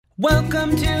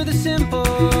Welcome to the Simple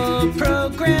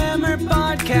Programmer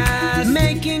Podcast,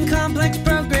 making complex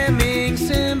programming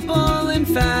simple and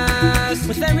fast,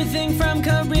 with everything from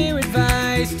career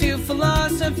advice to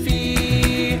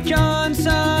philosophy. John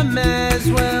Summers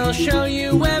will show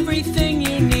you everything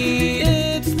you need.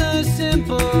 It's the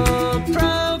Simple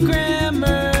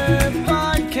Programmer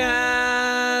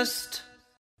Podcast.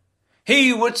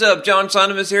 Hey, what's up? John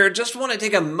Sonnemus here. Just want to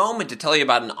take a moment to tell you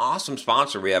about an awesome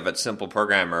sponsor we have at Simple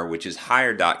Programmer, which is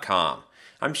Hired.com.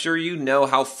 I'm sure you know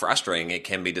how frustrating it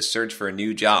can be to search for a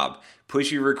new job.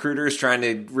 Pushy recruiters trying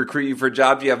to recruit you for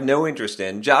jobs you have no interest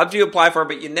in, jobs you apply for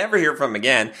but you never hear from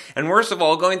again, and worst of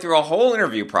all, going through a whole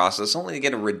interview process only to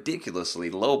get a ridiculously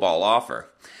lowball offer.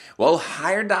 Well,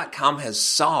 Hired.com has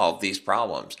solved these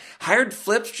problems. Hired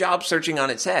flips job searching on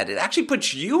its head. It actually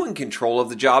puts you in control of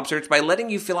the job search by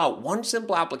letting you fill out one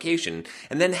simple application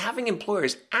and then having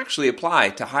employers actually apply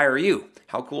to hire you.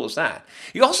 How cool is that?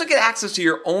 You also get access to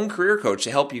your own career coach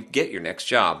to help you get your next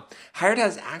job. Hired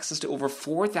has access to over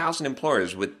 4,000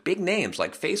 employers with big names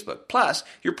like Facebook. Plus,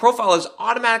 your profile is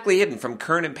automatically hidden from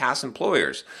current and past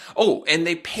employers. Oh, and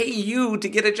they pay you to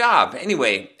get a job.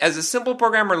 Anyway, as a Simple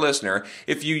Programmer listener,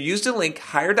 if you use the link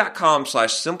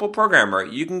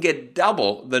hired.com/simpleprogrammer, you can get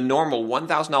double the normal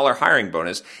 $1,000 hiring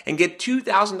bonus and get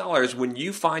 $2,000 when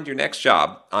you find your next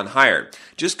job on Hired.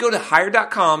 Just go to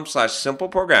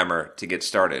hired.com/simpleprogrammer to get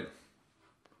started.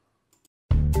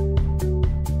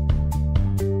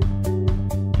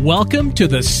 Welcome to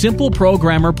the Simple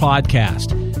Programmer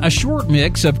Podcast, a short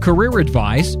mix of career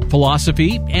advice,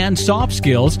 philosophy, and soft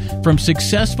skills from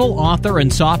successful author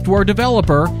and software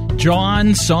developer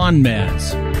John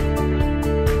Sonmez.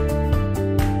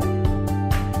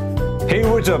 Hey,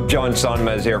 what's up? John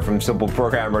Sonmez here from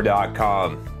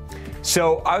SimpleProgrammer.com.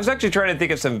 So I was actually trying to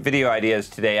think of some video ideas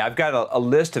today. I've got a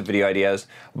list of video ideas,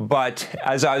 but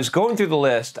as I was going through the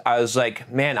list, I was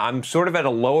like, man, I'm sort of at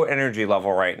a low energy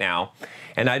level right now,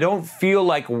 and I don't feel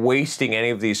like wasting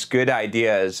any of these good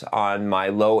ideas on my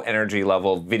low energy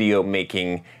level video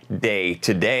making day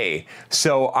today.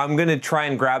 So I'm gonna try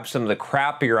and grab some of the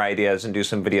crappier ideas and do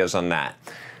some videos on that,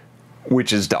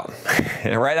 which is dumb,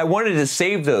 right? I wanted to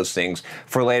save those things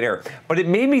for later, but it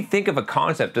made me think of a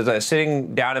concept as I was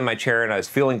sitting down in my chair and I was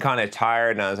feeling kind of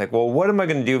tired, and I was like, well, what am I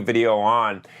gonna do a video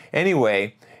on?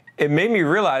 Anyway, it made me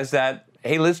realize that,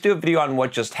 hey, let's do a video on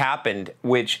what just happened,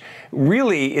 which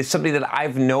really is something that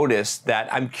I've noticed that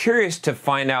I'm curious to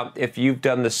find out if you've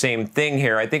done the same thing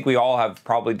here. I think we all have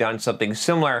probably done something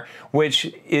similar,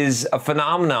 which is a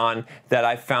phenomenon that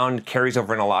I found carries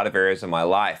over in a lot of areas of my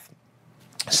life.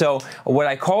 So what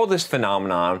I call this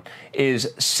phenomenon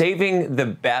is saving the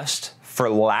best for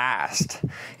last,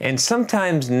 and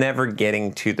sometimes never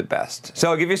getting to the best. So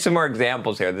I'll give you some more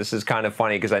examples here. This is kind of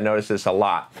funny because I notice this a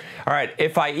lot. All right,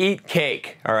 if I eat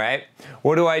cake, all right,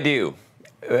 what do?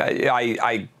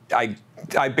 I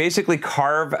basically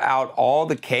carve out all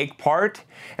the cake part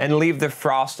and leave the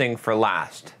frosting for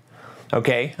last.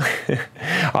 Okay,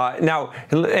 now,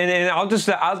 and I'll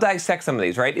dissect some of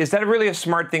these, right? Is that really a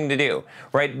smart thing to do,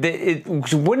 right?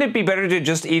 Wouldn't it be better to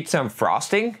just eat some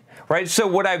frosting, right? So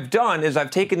what I've done is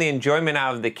I've taken the enjoyment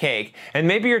out of the cake, and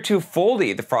maybe you're too full to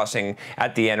eat the frosting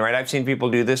at the end, right? I've seen people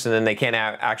do this and then they can't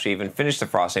actually even finish the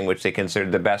frosting, which they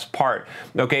consider the best part,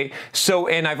 okay? So,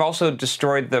 and I've also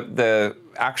destroyed the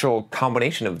actual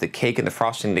combination of the cake and the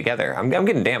frosting together. I'm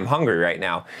getting damn hungry right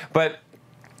now, but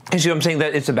you see what I'm saying?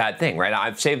 That it's a bad thing, right?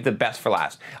 I've saved the best for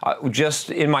last. Just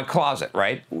in my closet,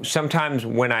 right? Sometimes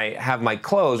when I have my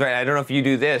clothes, right? I don't know if you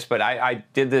do this, but I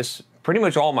did this pretty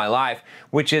much all my life,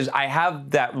 which is I have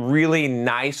that really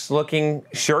nice looking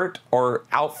shirt or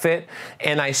outfit,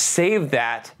 and I save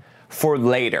that for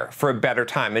later, for a better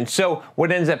time. And so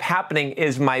what ends up happening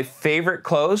is my favorite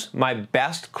clothes, my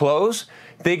best clothes,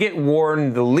 they get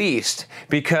worn the least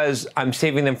because I'm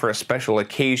saving them for a special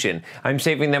occasion. I'm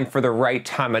saving them for the right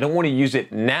time. I don't want to use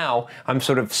it now. I'm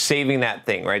sort of saving that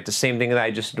thing, right? The same thing that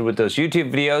I just did with those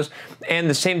YouTube videos. And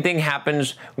the same thing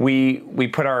happens, we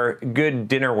put our good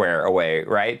dinnerware away,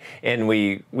 right? And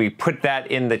we put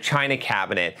that in the china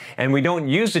cabinet, and we don't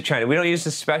use the china. We don't use the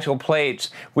special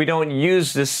plates. We don't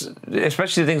use this,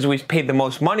 especially the things we paid the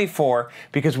most money for,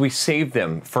 because we save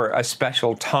them for a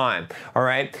special time, all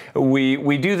right?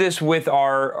 We do this with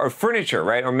our furniture,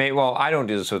 right? Or well, I don't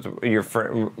do this with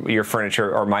your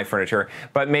furniture or my furniture,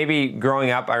 but maybe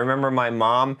growing up, I remember my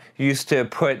mom used to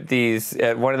put these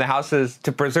at one of the houses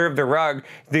to preserve the rug,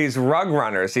 these rug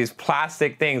runners, these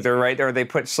plastic things, or they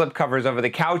put slip covers over the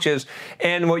couches.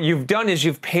 And what you've done is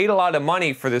you've paid a lot of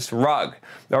money for this rug,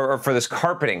 or for this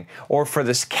carpeting, or for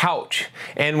this couch.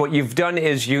 And what what you've done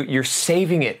is you're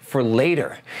saving it for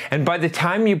later. And by the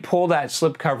time you pull that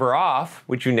slipcover off,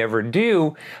 which you never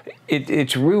do,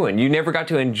 it's ruined. You never got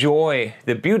to enjoy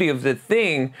the beauty of the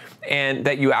thing and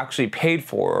that you actually paid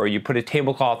for, or you put a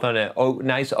tablecloth on a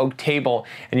nice oak table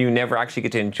and you never actually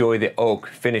get to enjoy the oak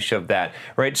finish of that,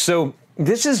 right? So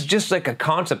this is just like a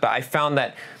concept that I found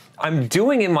that I'm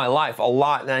doing in my life a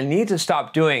lot, and I need to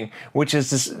stop doing, which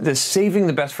is this saving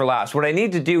the best for last. What I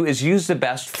need to do is use the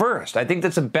best first. I think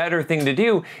that's a better thing to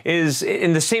do. Is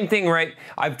in the same thing, right?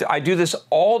 I do this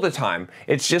all the time.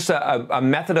 It's just a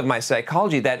method of my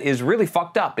psychology that is really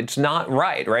fucked up. It's not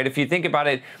right? If you think about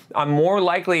it, I'm more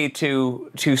likely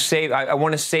to save. I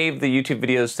want to save the YouTube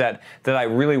videos that I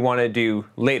really want to do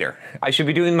later. I should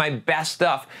be doing my best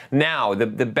stuff now,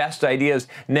 the best ideas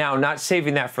now, not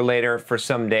saving that for later for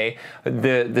someday.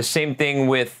 The same thing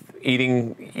with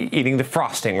eating the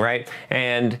frosting, right?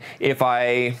 And if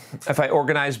I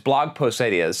organize blog post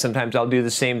ideas, sometimes I'll do the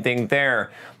same thing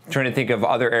there. I'm trying to think of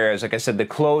other areas, like I said, the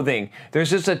clothing.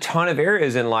 There's just a ton of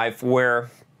areas in life where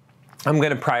I'm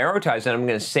going to prioritize and I'm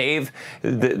going to save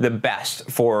the best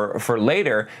for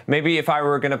later. Maybe if I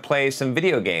were going to play some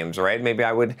video games, right? Maybe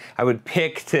I would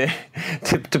pick to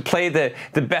play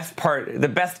the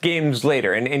best games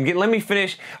later. And let me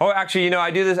finish. Oh, actually,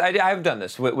 I do this. I have done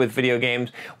this with video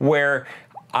games where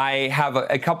I have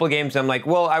a couple of games I'm like,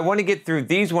 well, I want to get through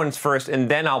these ones first and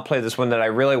then I'll play this one that I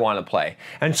really want to play.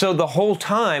 And so the whole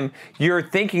time you're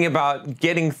thinking about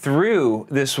getting through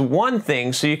this one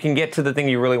thing so you can get to the thing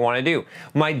you really want to do.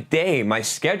 My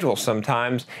schedule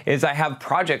sometimes is I have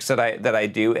projects that I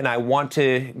do and I want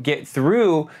to get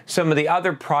through some of the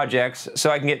other projects so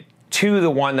I can get to the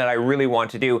one that I really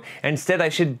want to do. Instead, I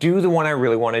should do the one I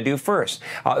really want to do first.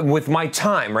 With my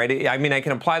time, right? I mean, I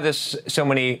can apply this so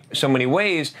many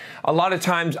ways. A lot of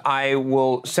times I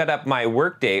will set up my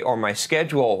workday or my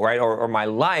schedule, right? Or my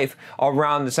life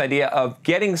around this idea of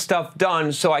getting stuff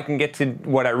done so I can get to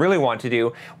what I really want to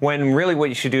do, when really what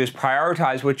you should do is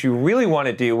prioritize what you really want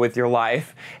to do with your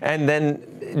life and then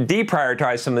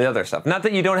deprioritize some of the other stuff. Not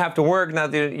that you don't have to work,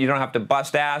 not that you don't have to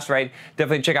bust ass, right?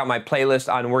 Definitely check out my playlist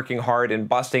on working hard and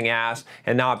busting ass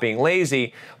and not being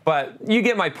lazy, but you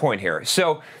get my point here.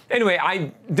 So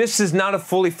anyway, this is not a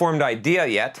fully formed idea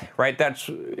yet, right? That's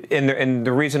and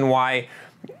the reason why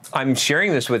I'm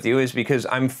sharing this with you is because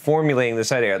I'm formulating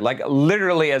this idea. Like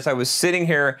literally, as I was sitting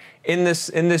here in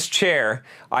this chair,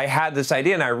 I had this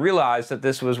idea and I realized that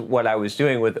this was what I was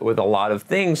doing with a lot of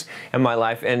things in my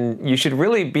life. And I should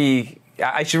really be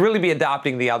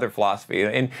adopting the other philosophy.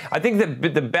 And I think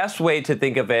that the best way to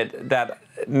think of it that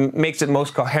makes it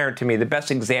most coherent to me, the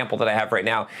best example that I have right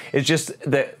now is just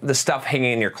the stuff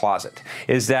hanging in your closet.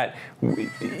 Is that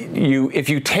if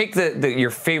you take your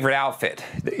favorite outfit,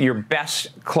 your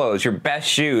best clothes, your best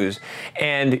shoes,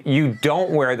 and you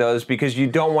don't wear those because you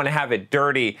don't want to have it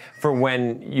dirty for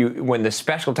when the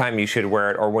special time you should wear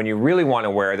it, or when you really want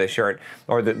to wear the shirt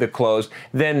or the clothes,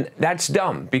 then that's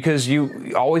dumb because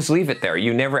you always leave it there.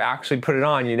 You never actually put it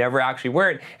on, you never actually wear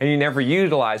it, and you never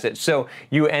utilize it. So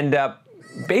you end up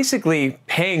basically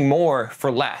paying more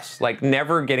for less, like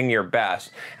never getting your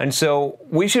best. And so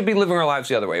we should be living our lives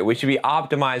the other way. We should be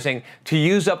optimizing to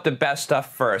use up the best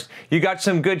stuff first. You got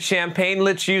some good champagne,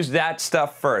 let's use that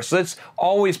stuff first. Let's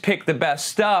always pick the best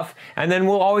stuff, and then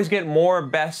we'll always get more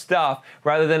best stuff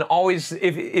rather than always,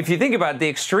 if you think about it, the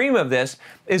extreme of this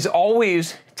is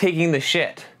always taking the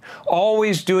shit,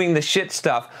 always doing the shit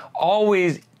stuff,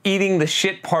 always eating the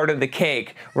shit part of the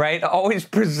cake, right? Always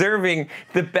preserving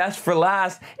the best for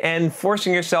last and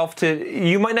forcing yourself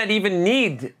you might not even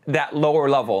need that lower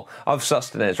level of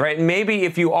sustenance, right? Maybe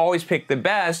if you always pick the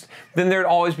best, then there'd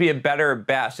always be a better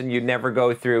best and you'd never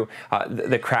go through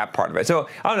the crap part of it. So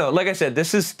I don't know, like I said,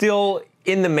 this is still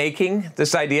in the making,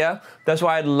 this idea. That's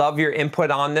why I'd love your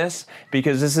input on this,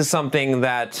 because this is something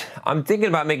that I'm thinking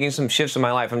about making some shifts in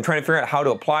my life. I'm trying to figure out how to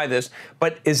apply this,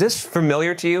 but is this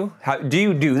familiar to you? Do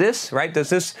you do this, right? Does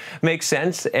this make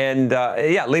sense? And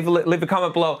yeah, leave a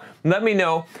comment below. Let me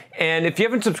know. And if you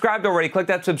haven't subscribed already, click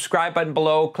that subscribe button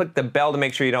below. Click the bell to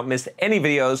make sure you don't miss any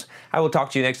videos. I will talk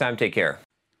to you next time. Take care.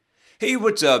 Hey,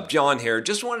 what's up? John here.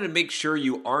 Just wanted to make sure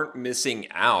you aren't missing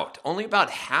out. Only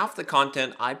about half the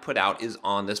content I put out is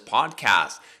on this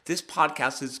podcast. This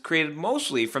podcast is created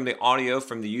mostly from the audio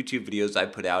from the YouTube videos I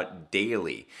put out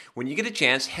daily. When you get a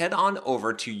chance, head on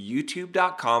over to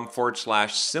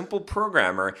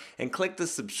youtube.com/simpleprogrammer and click the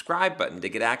subscribe button to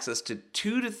get access to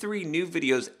 2 to 3 new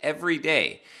videos every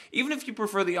day. Even if you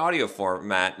prefer the audio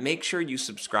format, make sure you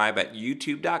subscribe at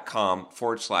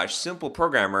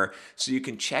youtube.com/simpleprogrammer so you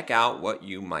can check out what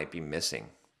you might be missing.